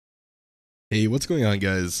Hey, what's going on,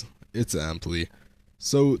 guys? It's Amply.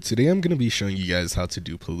 So today I'm going to be showing you guys how to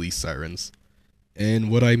do police sirens.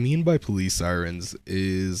 And what I mean by police sirens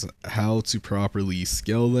is how to properly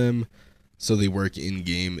scale them so they work in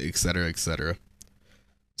game, etc., etc.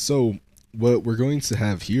 So what we're going to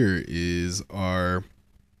have here is our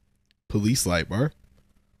police light bar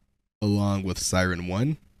along with siren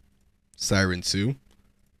 1, siren 2,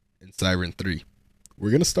 and siren 3.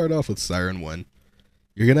 We're going to start off with siren 1.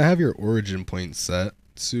 You're going to have your origin point set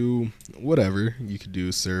to whatever. You could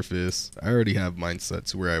do surface. I already have mine set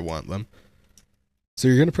to where I want them. So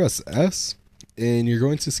you're going to press S and you're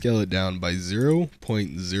going to scale it down by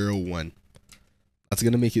 0.01. That's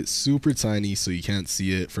going to make it super tiny so you can't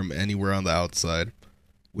see it from anywhere on the outside,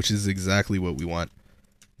 which is exactly what we want.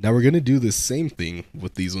 Now we're going to do the same thing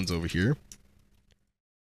with these ones over here.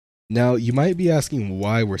 Now you might be asking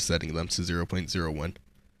why we're setting them to 0.01.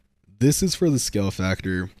 This is for the scale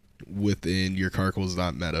factor within your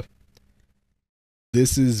carcals.meta.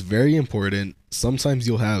 This is very important. Sometimes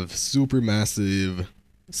you'll have super massive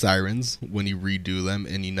sirens when you redo them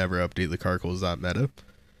and you never update the carcals.meta.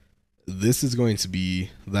 This is going to be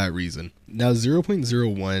that reason. Now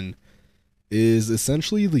 0.01 is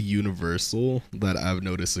essentially the universal that I've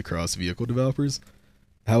noticed across vehicle developers.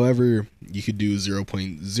 However, you could do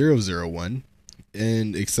 0.001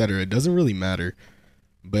 and etc. It doesn't really matter.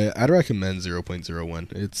 But I'd recommend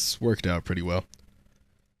 0.01. It's worked out pretty well.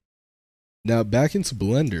 Now back into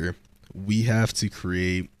Blender, we have to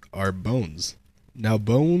create our bones. Now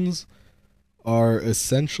bones are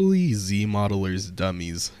essentially Z modeler's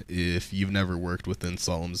dummies if you've never worked within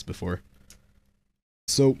sollumz before.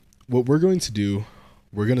 So what we're going to do,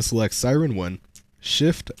 we're going to select Siren 1,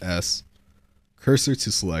 Shift S, cursor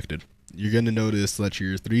to selected. You're going to notice that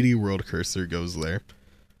your 3D world cursor goes there,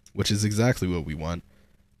 which is exactly what we want.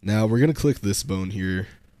 Now we're going to click this bone here,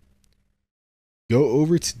 go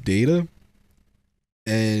over to data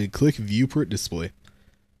and click viewport display.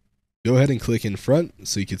 Go ahead and click in front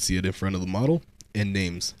so you can see it in front of the model and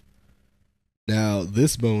names. Now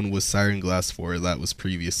this bone was Siren Glass 4 that was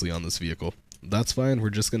previously on this vehicle. That's fine, we're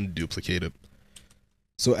just going to duplicate it.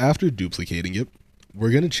 So after duplicating it, we're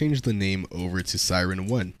going to change the name over to Siren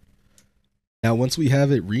 1. Now once we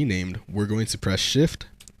have it renamed, we're going to press Shift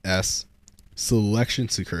S, selection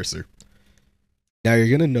to cursor. Now you're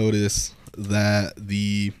going to notice that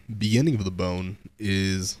the beginning of the bone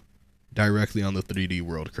is directly on the 3D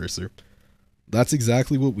world cursor. That's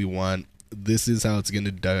exactly what we want. This is how it's going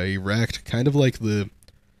to direct, kind of like the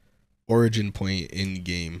origin point in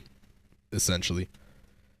game, essentially.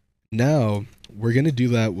 Now we're going to do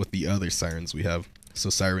that with the other sirens we have.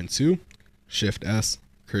 So Siren 2, Shift S,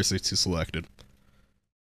 cursor to selected.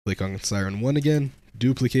 Click on Siren 1 again,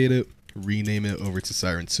 duplicate it, rename it over to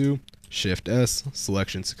Siren 2, Shift S,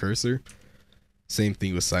 selection to cursor. Same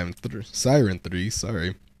thing with Siren 3,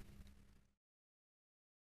 sorry.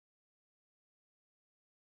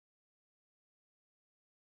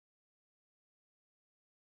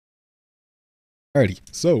 Alrighty,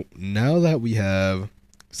 so now that we have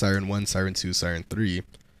Siren 1, Siren 2, Siren 3,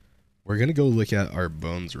 we're going to go look at our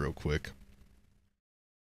bones real quick.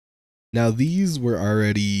 Now these were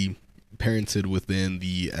already parented within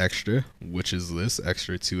the extra, which is this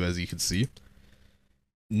extra 2, as you can see.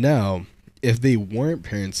 Now if they weren't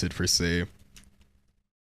parented per se,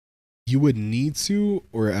 you would need to,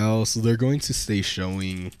 or else they're going to stay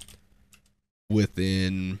showing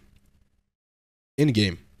within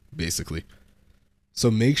in-game basically.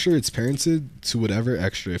 So make sure it's parented to whatever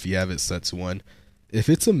extra if you have it set to 1. If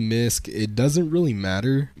it's a misc, it doesn't really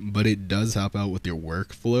matter, but it does help out with your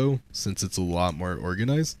workflow since it's a lot more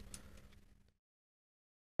organized.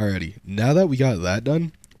 Alrighty, now that we got that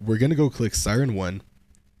done, we're going to go click Siren 1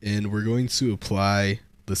 and we're going to apply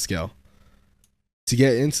the scale. To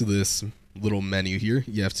get into this little menu here,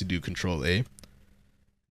 you have to do Control A.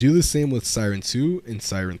 Do the same with Siren 2 and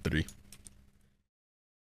Siren 3.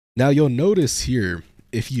 Now you'll notice here,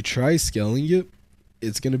 if you try scaling it,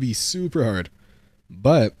 it's going to be super hard.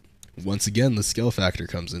 But once again, the scale factor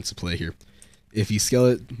comes into play here. If you scale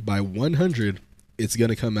it by 100, it's going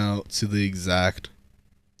to come out to the exact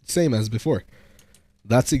same as before.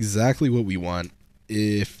 That's exactly what we want.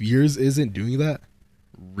 If yours isn't doing that,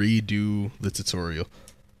 redo the tutorial.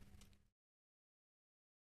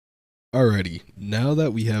 Alrighty, now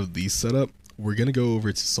that we have these set up, we're going to go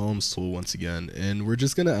over to sollumz tool once again, and we're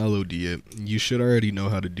just going to LOD it. You should already know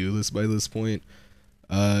how to do this by this point.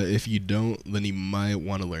 If you don't, then you might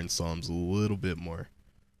want to learn sollumz a little bit more.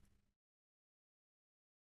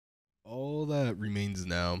 All that remains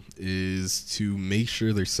now is to make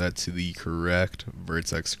sure they're set to the correct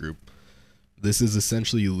vertex group. This is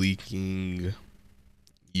essentially leaking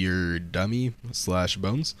your dummy slash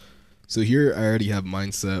bones. So here I already have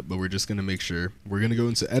mine set, but we're just going to make sure. We're going to go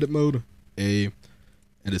into edit mode, and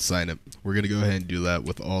assign it. We're going to go ahead and do that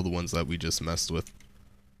with all the ones that we just messed with.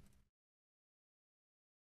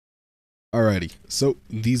 Alrighty, so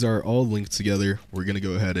these are all linked together. We're going to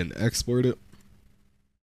go ahead and export it.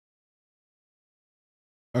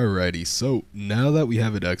 Alrighty, so now that we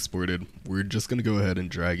have it exported, we're just going to go ahead and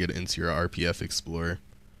drag it into your RPF Explorer.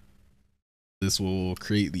 This will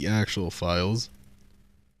create the actual files.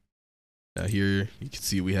 Now here you can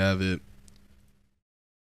see we have it.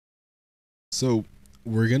 So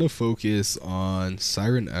we're going to focus on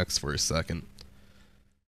Siren X for a second.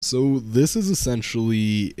 So this is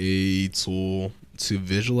essentially a tool to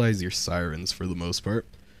visualize your sirens for the most part.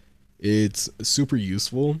 It's super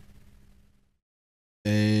useful.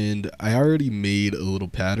 And I already made a little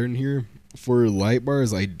pattern here. For light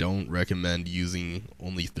bars, I don't recommend using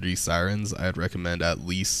only 3 sirens. I'd recommend at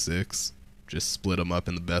least 6. Just split them up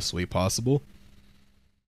in the best way possible.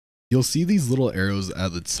 You'll see these little arrows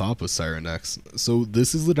at the top of Siren X. So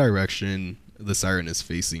this is the direction the siren is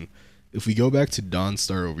facing. If we go back to Dawn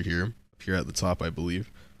Star over here, up here at the top, I believe.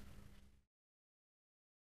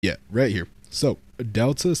 Yeah, right here. So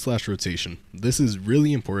delta slash rotation. This is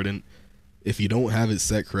really important. If you don't have it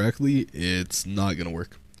set correctly, it's not going to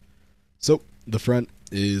work. So the front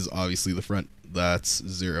is obviously the front. That's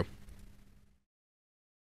 0.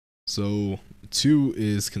 So 2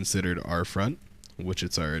 is considered our front, which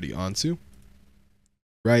it's already onto.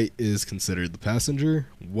 Right is considered the passenger.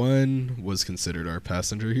 1 was considered our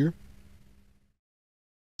passenger here.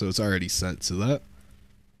 So it's already set to that.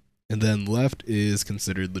 And then left is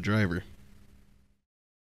considered the driver.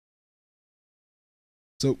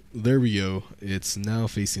 So there we go. It's now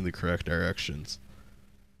facing the correct directions.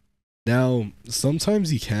 Now,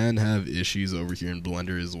 sometimes you can have issues over here in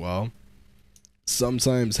Blender as well.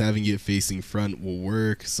 Sometimes having it facing front will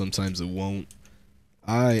work, sometimes it won't.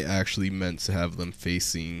 I actually meant to have them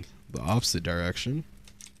facing the opposite direction.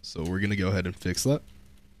 So we're going to go ahead and fix that.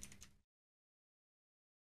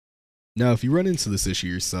 Now, if you run into this issue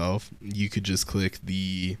yourself, you could just click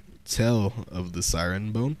the tail of the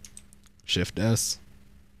siren bone, Shift S,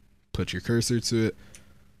 put your cursor to it,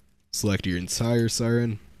 select your entire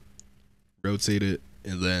siren, rotate it,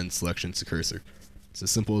 and then selection to cursor. It's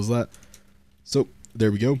as simple as that. So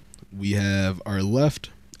there we go. We have our left,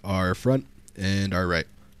 our front, and our right.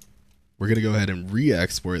 We're going to go ahead and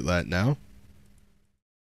re-export that now.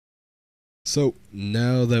 So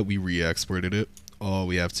now that we re-exported it, all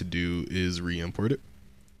we have to do is re-import it.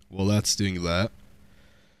 Well, that's doing that.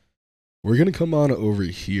 We're going to come on over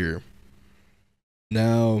here.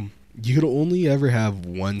 Now, you could only ever have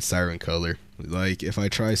one siren color. Like, if I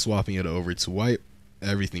try swapping it over to white,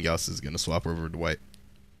 everything else is going to swap over to white.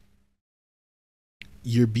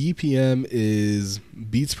 Your BPM is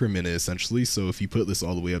beats per minute, essentially. So if you put this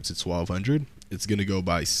all the way up to 1200, it's going to go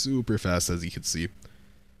by super fast, as you can see.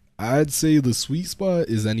 I'd say the sweet spot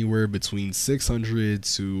is anywhere between 600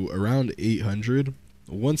 to around 800.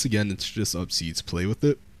 Once again, it's just up to you to play with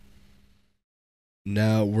it.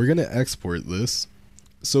 Now, we're going to export this.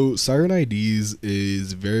 So Siren IDs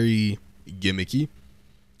is very gimmicky.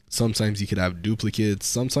 Sometimes you could have duplicates.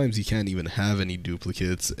 Sometimes you can't even have any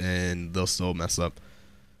duplicates and they'll still mess up.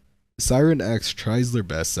 Siren X tries their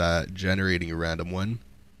best at generating a random one.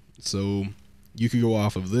 So you could go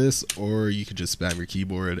off of this, or you could just spam your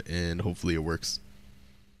keyboard and hopefully it works.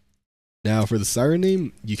 Now for the siren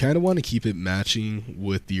name, you kind of want to keep it matching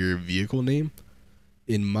with your vehicle name.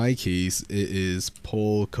 In my case, it is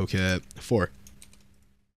Pole Coquette 4.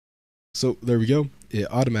 So there we go. It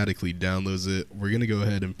automatically downloads it. We're going to go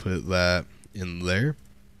ahead and put that in there.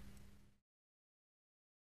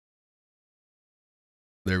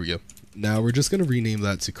 There we go. Now we're just going to rename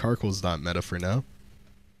that to carcals.meta for now.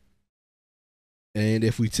 And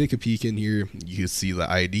if we take a peek in here, you can see the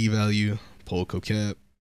ID value, Pole Coquette.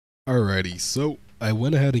 Alrighty, so I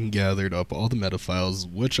went ahead and gathered up all the meta files,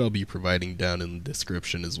 which I'll be providing down in the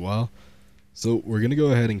description as well. So we're going to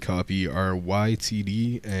go ahead and copy our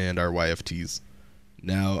YTD and our YFTs.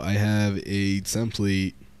 Now I have a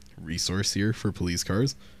template resource here for police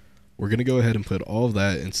cars. We're going to go ahead and put all of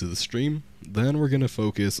that into the stream. Then we're going to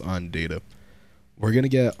focus on data. We're going to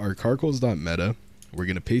get our carcals.meta. We're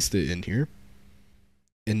going to paste it in here.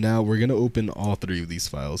 And now we're going to open all 3 of these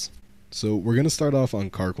files. So we're going to start off on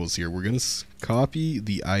carcals here. We're going to copy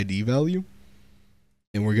the ID value.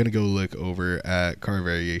 And we're going to go look over at car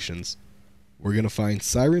variations. We're going to find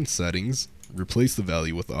siren settings, replace the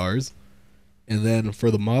value with ours. And then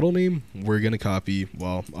for the model name, we're going to copy,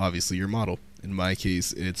 well, obviously your model. In my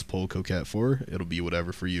case, it's Polcocat 4. It'll be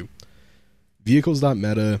whatever for you.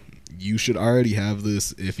 Vehicles.meta, you should already have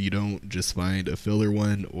this. If you don't, just find a filler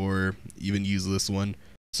one or even use this one.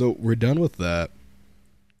 So we're done with that.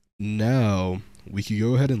 Now we can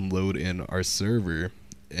go ahead and load in our server,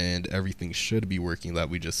 and everything should be working that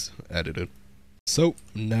we just edited. So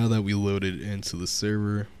now that we loaded into the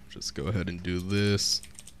server, just go ahead and do this.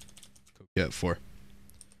 Cocat 4.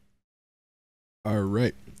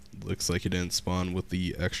 Alright, looks like it didn't spawn with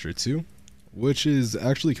the extra 2, which is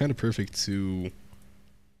actually kind of perfect to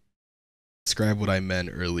describe what I meant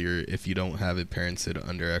earlier if you don't have it parented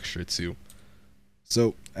under extra 2.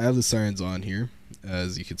 So I have the sirens on here,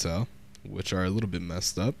 as you can tell, which are a little bit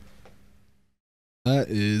messed up. That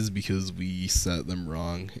is because we set them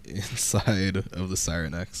wrong inside of the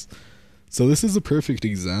Siren X. So this is a perfect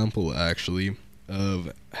example actually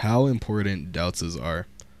of how important douses are.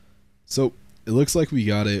 So it looks like we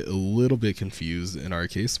got it a little bit confused in our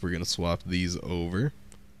case. We're going to swap these over.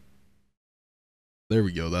 There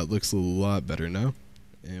we go. That looks a lot better now.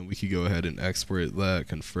 And we could go ahead and export that,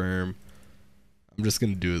 confirm. I'm just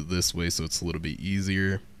going to do it this way so it's a little bit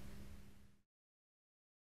easier.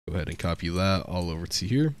 Go ahead and copy that all over to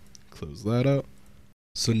here. Close that out.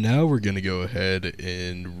 So now we're going to go ahead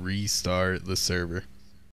and restart the server.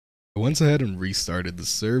 I went ahead and restarted the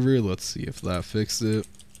server. Let's see if that fixed it.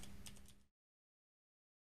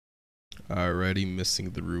 Alrighty,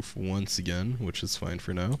 missing the roof once again, which is fine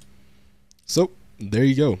for now. So there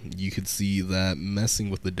you go. You could see that messing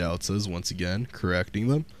with the deltas once again, correcting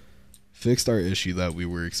them, fixed our issue that we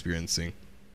were experiencing.